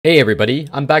Hey everybody,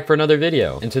 I'm back for another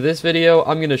video. Into this video,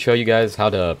 I'm going to show you guys how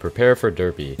to prepare for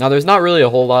Derpy. Now there's not really a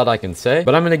whole lot I can say,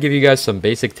 but I'm going to give you guys some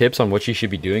basic tips on what you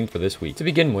should be doing for this week. To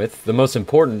begin with, the most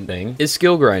important thing is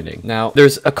skill grinding. Now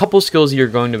there's a couple skills you're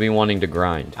going to be wanting to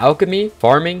grind: alchemy,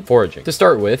 farming, foraging. To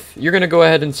start with, you're going to go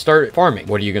ahead and start farming.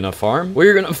 What are you going to farm? Well,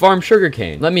 you're going to farm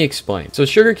sugarcane. Let me explain. So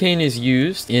sugarcane is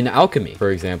used in alchemy. For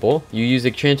example, you use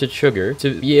enchanted sugar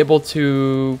to be able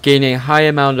to gain a high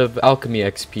amount of alchemy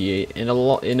XP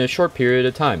in a short period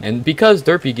of time. And because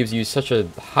Derpy gives you such a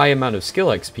high amount of skill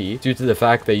XP, due to the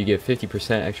fact that you get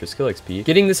 50% extra skill XP,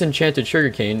 getting this enchanted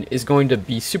sugarcane is going to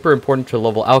be super important to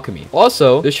level alchemy.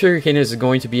 Also, this sugarcane is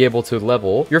going to be able to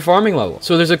level your farming level.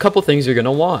 So there's a couple things you're going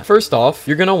to want. First off,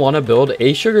 you're going to want to build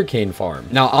a sugarcane farm.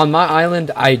 Now on my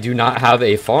island, I do not have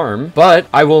a farm, but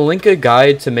I will link a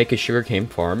guide to make a sugarcane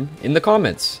farm in the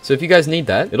comments. So if you guys need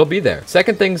that, it'll be there.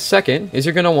 Second is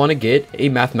you're going to want to get a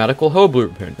mathematical hoe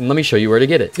blueprint. And let me show you where to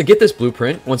get it. To get this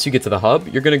blueprint, once you get to the hub,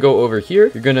 you're going to go over here,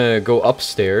 you're going to go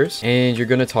upstairs, and you're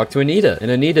going to talk to Anita.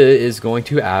 And Anita is going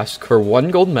to ask for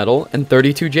 1 gold medal and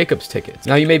 32 Jacob's tickets.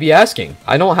 Now you may be asking,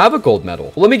 I don't have a gold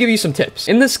medal. Well, let me give you some tips.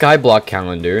 In the Skyblock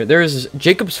calendar, there's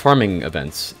Jacob's farming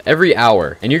events every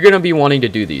hour, and you're going to be wanting to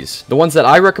do these. The ones that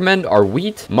I recommend are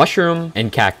wheat, mushroom,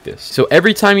 and cactus. So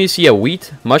every time you see a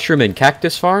wheat, mushroom, and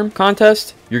cactus farm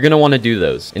contest, you're going to want to do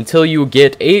those until you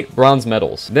get 8 bronze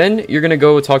medals. Then you're going to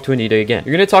go talk to Anita again.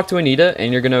 You're going to talk to Anita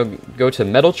and you're going to go to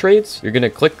metal trades. You're going to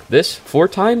click this 4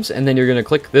 times and then you're going to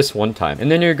click this 1 time.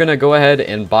 And then you're going to go ahead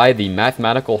and buy the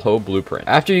mathematical hoe blueprint.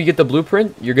 After you get the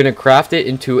blueprint, you're going to craft it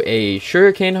into a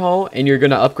sugarcane hoe and you're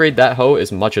going to upgrade that hoe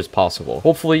as much as possible,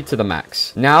 hopefully to the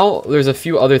max. Now, there's a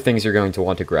few other things you're going to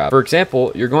want to grab. For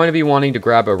example, you're going to be wanting to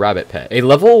grab a rabbit pet. A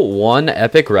level 1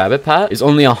 epic rabbit pet is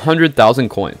only 100,000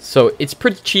 coins. So it's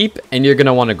pretty cheap and you're going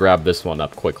to want to grab this one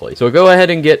up quickly. So go ahead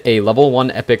and get a level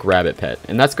 1 epic rabbit pet,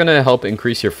 and that's going to help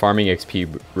increase your farming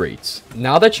XP rates.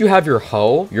 Now that you have your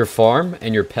hoe, your farm,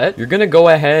 and your pet, you're going to go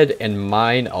ahead and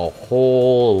mine a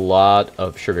whole lot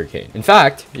of sugarcane. In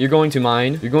fact, you're going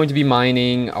to be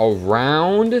mining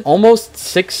around almost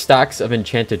 6 stacks of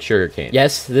enchanted sugarcane.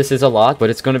 Yes, this is a lot,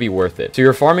 but it's going to be worth it. So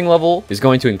your farming level is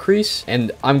going to increase,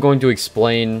 and I'm going to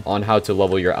explain on how to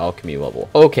level your alchemy level.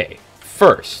 Okay.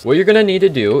 First, what you're gonna need to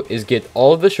do is get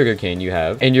all of the sugarcane you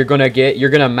have, and you're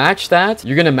gonna match that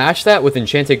with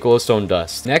enchanted glowstone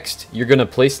dust. Next, you're gonna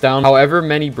place down however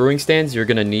many brewing stands you're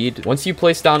gonna need. Once you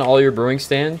place down all your brewing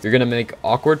stands, you're gonna make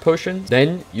awkward potions.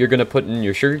 Then you're gonna put in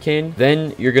your sugarcane.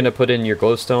 Then you're gonna put in your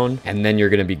glowstone, and then you're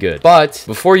gonna be good. But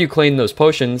before you claim those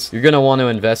potions, you're gonna want to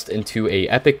invest into a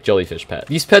epic jellyfish pet.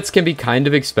 These pets can be kind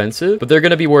of expensive, but they're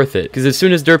gonna be worth it because as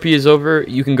soon as Derpy is over,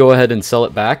 you can go ahead and sell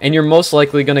it back, and you're most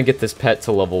likely gonna get this pet to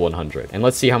level 100. And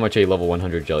let's see how much a level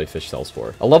 100 jellyfish sells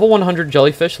for. A level 100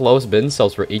 jellyfish lowest bin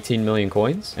sells for 18 million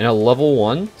coins, and a level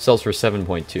 1 sells for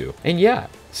 7.2. And yeah,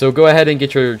 so go ahead and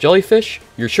get your jellyfish,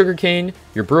 your sugarcane,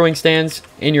 your brewing stands,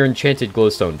 and your enchanted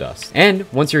glowstone dust. And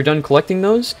once you're done collecting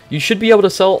those, you should be able to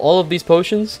sell all of these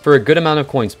potions for a good amount of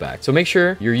coins back. So make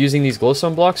sure you're using these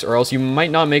glowstone blocks or else you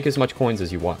might not make as much coins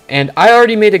as you want. And I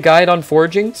already made a guide on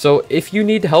foraging, so if you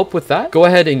need help with that, go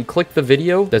ahead and click the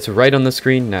video that's right on the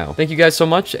screen now. Thank you guys so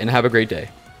much and have a great day.